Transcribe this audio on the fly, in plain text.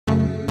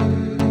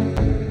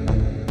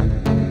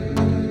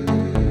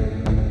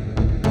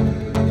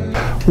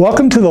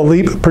Welcome to the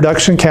LEAP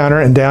production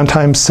counter and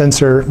downtime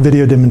sensor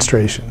video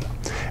demonstration.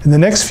 In the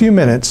next few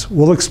minutes,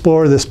 we'll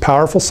explore this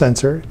powerful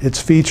sensor, its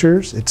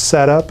features, its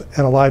setup,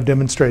 and a live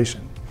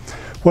demonstration.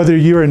 Whether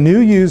you're a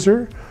new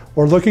user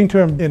or looking to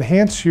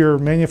enhance your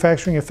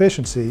manufacturing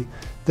efficiency,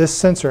 this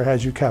sensor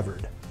has you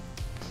covered.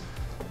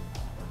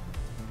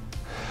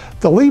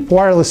 The LEAP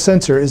wireless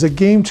sensor is a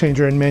game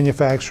changer in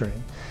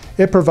manufacturing.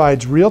 It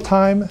provides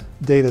real-time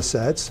data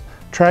sets,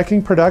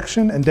 tracking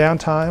production and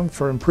downtime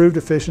for improved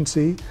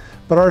efficiency,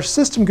 but our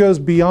system goes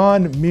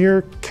beyond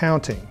mere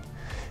counting.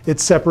 It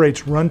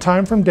separates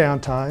runtime from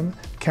downtime,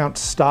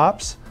 counts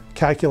stops,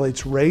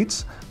 calculates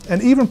rates,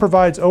 and even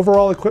provides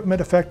overall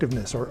equipment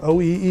effectiveness, or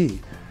OEE.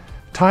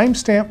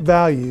 Timestamp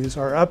values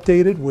are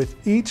updated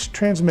with each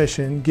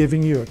transmission,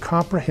 giving you a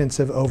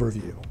comprehensive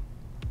overview.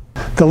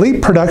 The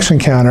LEAP production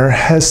counter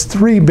has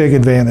three big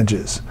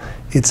advantages.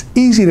 It's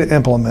easy to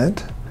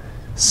implement.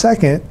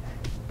 Second,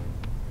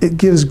 it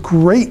gives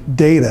great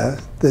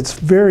data that's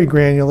very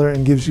granular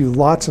and gives you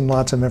lots and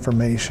lots of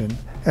information.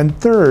 And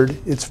third,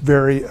 it's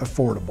very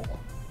affordable.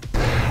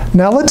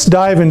 Now let's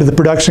dive into the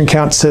production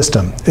count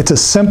system. It's a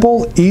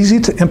simple, easy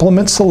to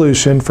implement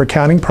solution for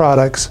counting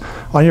products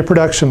on your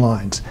production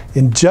lines.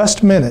 In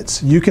just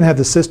minutes, you can have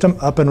the system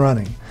up and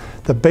running.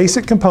 The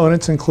basic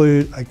components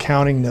include a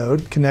counting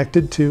node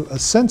connected to a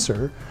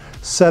sensor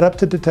set up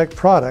to detect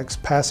products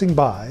passing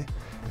by,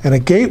 and a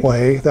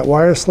gateway that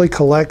wirelessly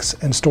collects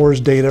and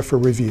stores data for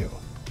review.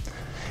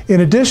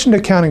 In addition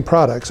to counting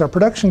products, our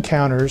production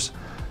counters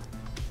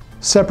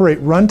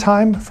separate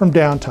runtime from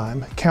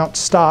downtime, count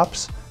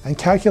stops, and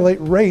calculate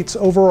rates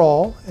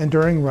overall and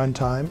during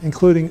runtime,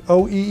 including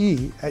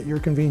OEE at your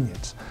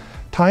convenience.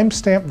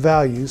 Timestamp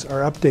values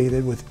are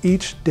updated with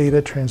each data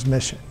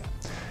transmission.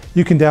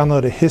 You can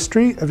download a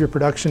history of your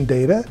production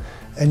data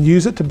and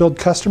use it to build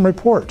custom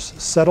reports,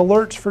 set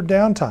alerts for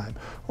downtime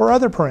or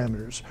other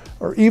parameters,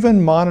 or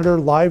even monitor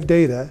live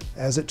data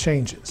as it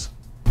changes.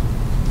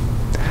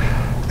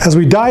 As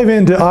we dive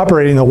into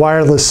operating the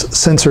wireless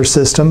sensor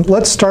system,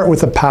 let's start with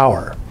the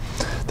power.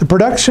 The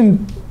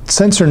production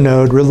sensor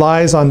node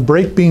relies on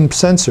brake beam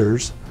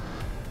sensors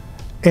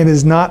and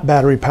is not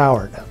battery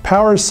powered.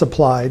 Power is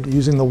supplied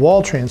using the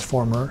wall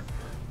transformer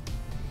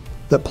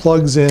that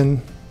plugs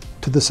in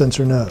to the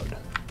sensor node.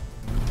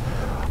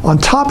 On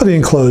top of the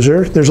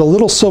enclosure, there's a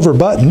little silver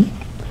button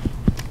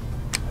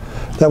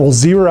that will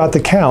zero out the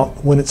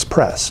count when it's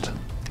pressed.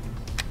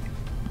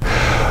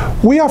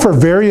 We offer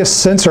various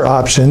sensor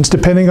options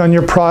depending on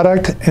your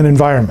product and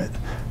environment.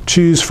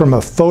 Choose from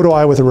a photo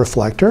eye with a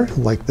reflector,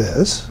 like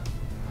this,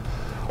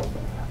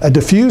 a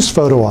diffused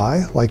photo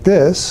eye, like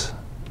this,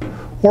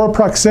 or a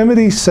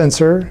proximity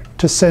sensor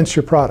to sense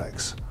your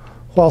products.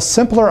 While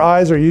simpler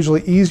eyes are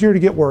usually easier to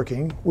get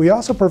working, we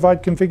also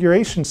provide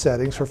configuration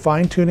settings for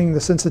fine-tuning the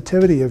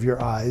sensitivity of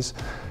your eyes,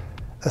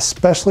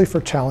 especially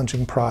for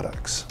challenging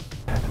products.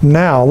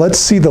 Now let's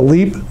see the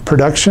LEAP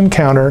production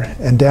counter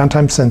and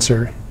downtime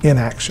sensor in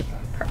action.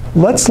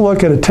 Let's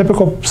look at a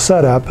typical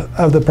setup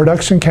of the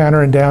production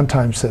counter and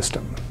downtime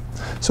system.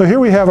 So here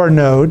we have our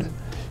node,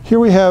 here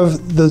we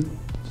have the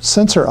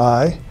sensor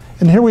eye,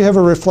 and here we have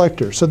a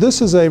reflector. So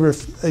this is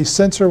a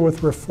sensor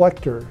with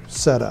reflector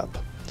setup.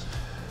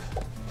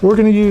 We're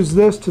going to use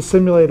this to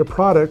simulate a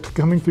product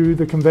coming through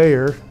the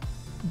conveyor,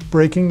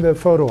 breaking the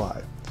photo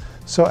eye.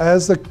 So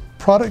as the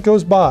product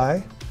goes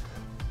by,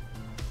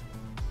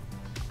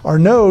 our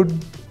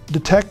node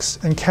detects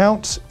and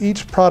counts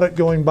each product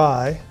going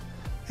by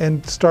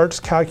and starts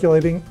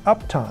calculating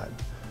uptime.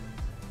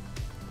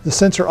 The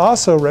sensor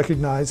also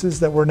recognizes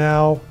that we're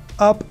now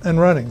up and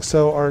running.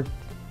 So our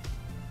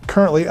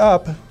currently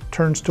up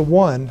turns to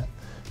 1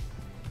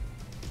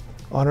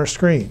 on our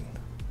screen.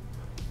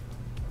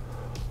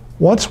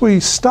 Once we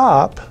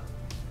stop,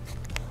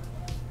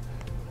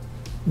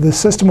 the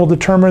system will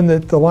determine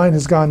that the line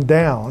has gone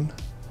down,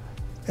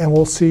 and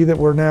we'll see that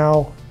we're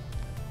now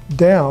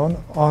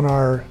down on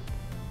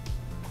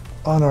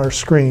our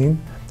screen,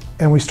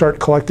 and we start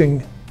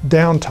collecting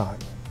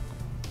downtime.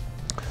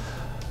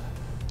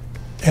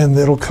 And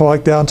it'll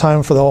collect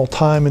downtime for the whole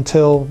time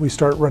until we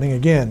start running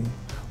again.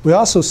 We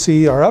also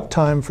see our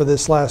uptime for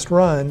this last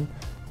run.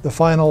 The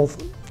final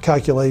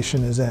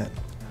calculation is in.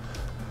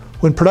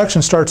 When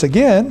production starts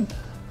again,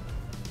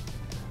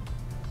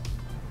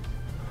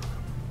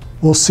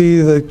 we'll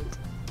see the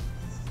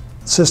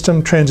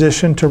system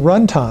transition to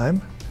runtime,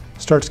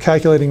 starts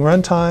calculating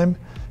runtime,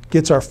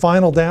 gets our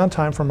final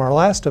downtime from our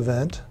last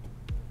event,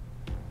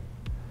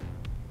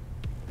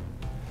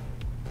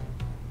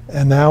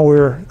 and now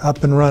we're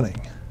up and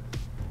running.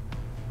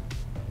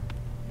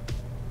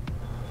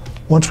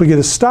 Once we get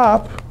a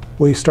stop,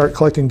 we start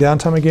collecting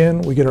downtime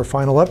again, we get our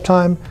final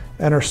uptime,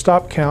 and our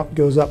stop count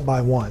goes up by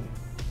 1.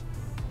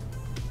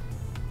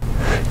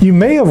 You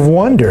may have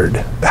wondered,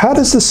 how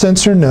does the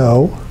sensor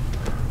know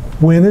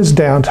when is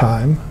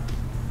downtime,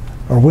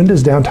 or when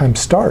does downtime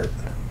start?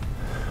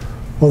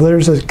 Well,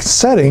 there's a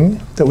setting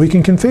that we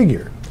can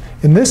configure.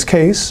 In this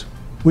case,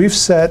 we've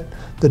set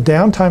the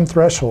downtime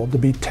threshold to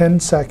be 10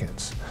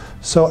 seconds.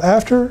 So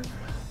after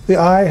the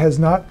eye has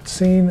not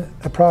seen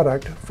a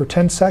product for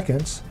 10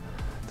 seconds,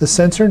 the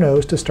sensor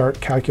knows to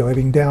start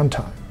calculating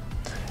downtime.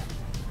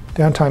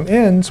 Downtime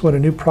ends when a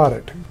new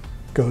product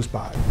goes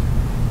by.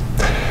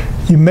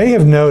 You may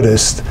have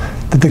noticed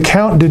that the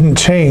count didn't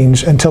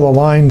change until the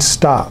line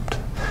stopped.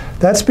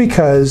 That's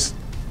because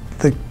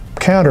the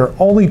counter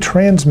only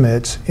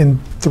transmits in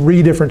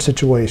 3 different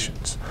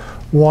situations.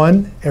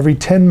 1, every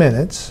 10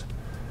 minutes,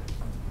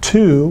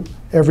 2,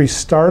 every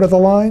start of the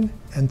line,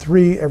 and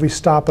 3, every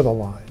stop of the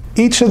line.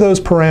 Each of those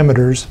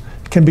parameters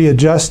can be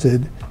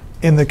adjusted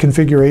in the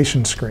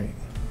configuration screen.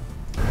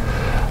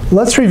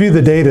 Let's review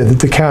the data that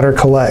the counter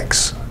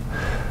collects.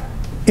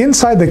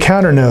 Inside the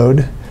counter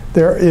node,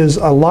 there is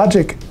a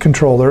logic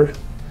controller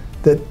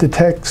that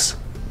detects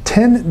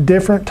 10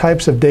 different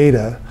types of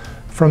data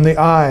from the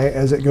eye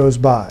as it goes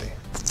by.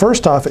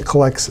 First off, it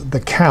collects the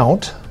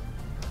count.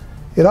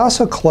 It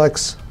also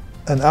collects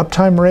an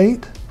uptime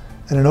rate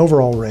and an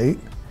overall rate.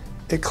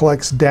 It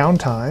collects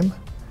downtime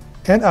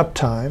and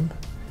uptime.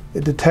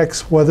 It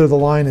detects whether the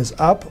line is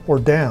up or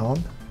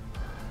down,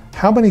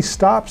 how many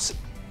stops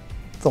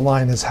the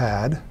line has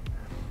had,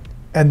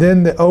 and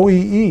then the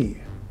OEE.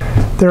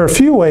 There are a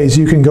few ways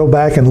you can go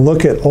back and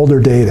look at older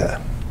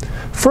data.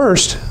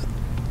 First,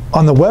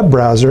 on the web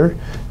browser,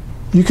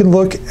 you can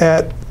look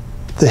at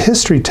the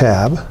History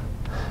tab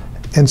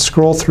and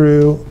scroll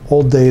through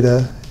old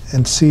data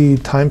and see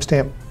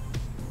timestamp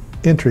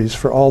entries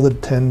for all the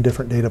 10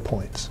 different data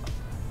points.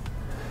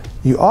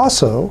 You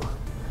also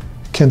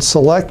can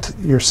select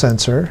your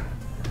sensor,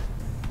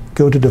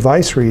 go to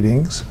Device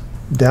Readings,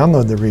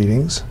 download the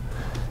readings,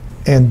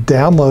 and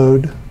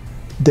download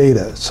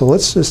data. So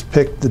let's just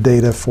pick the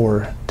data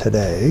for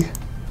today.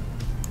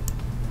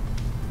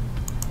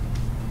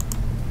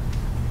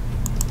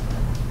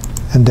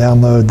 And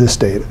download this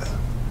data.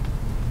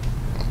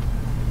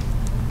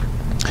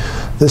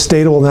 This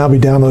data will now be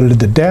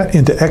downloaded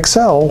into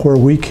Excel, where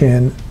we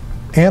can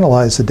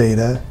analyze the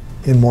data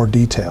in more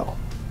detail.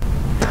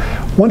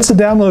 Once the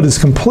download is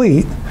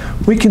complete,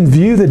 we can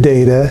view the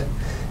data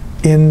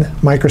in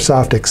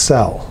Microsoft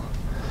Excel.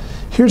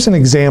 Here's an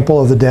example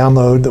of the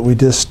download that we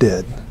just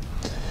did.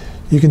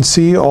 You can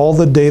see all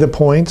the data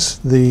points,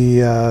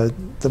 the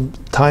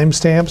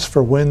timestamps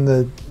for when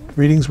the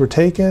readings were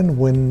taken,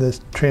 when the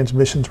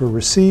transmissions were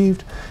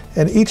received,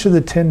 and each of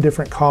the 10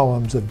 different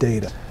columns of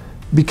data.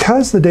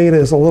 Because the data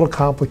is a little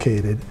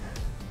complicated,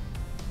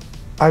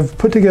 I've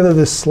put together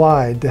this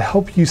slide to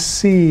help you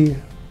see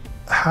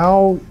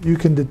how you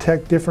can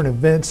detect different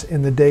events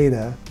in the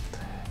data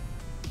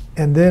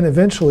and then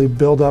eventually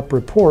build up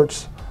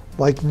reports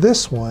like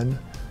this one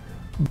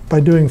by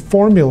doing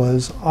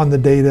formulas on the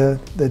data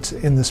that's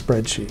in the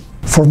spreadsheet.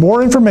 For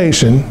more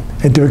information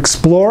and to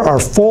explore our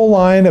full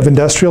line of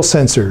industrial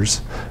sensors,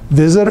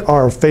 visit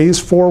our Phase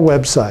 4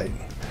 website.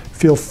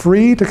 Feel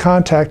free to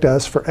contact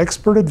us for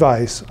expert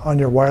advice on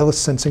your wireless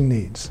sensing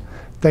needs.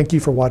 Thank you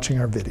for watching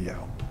our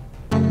video.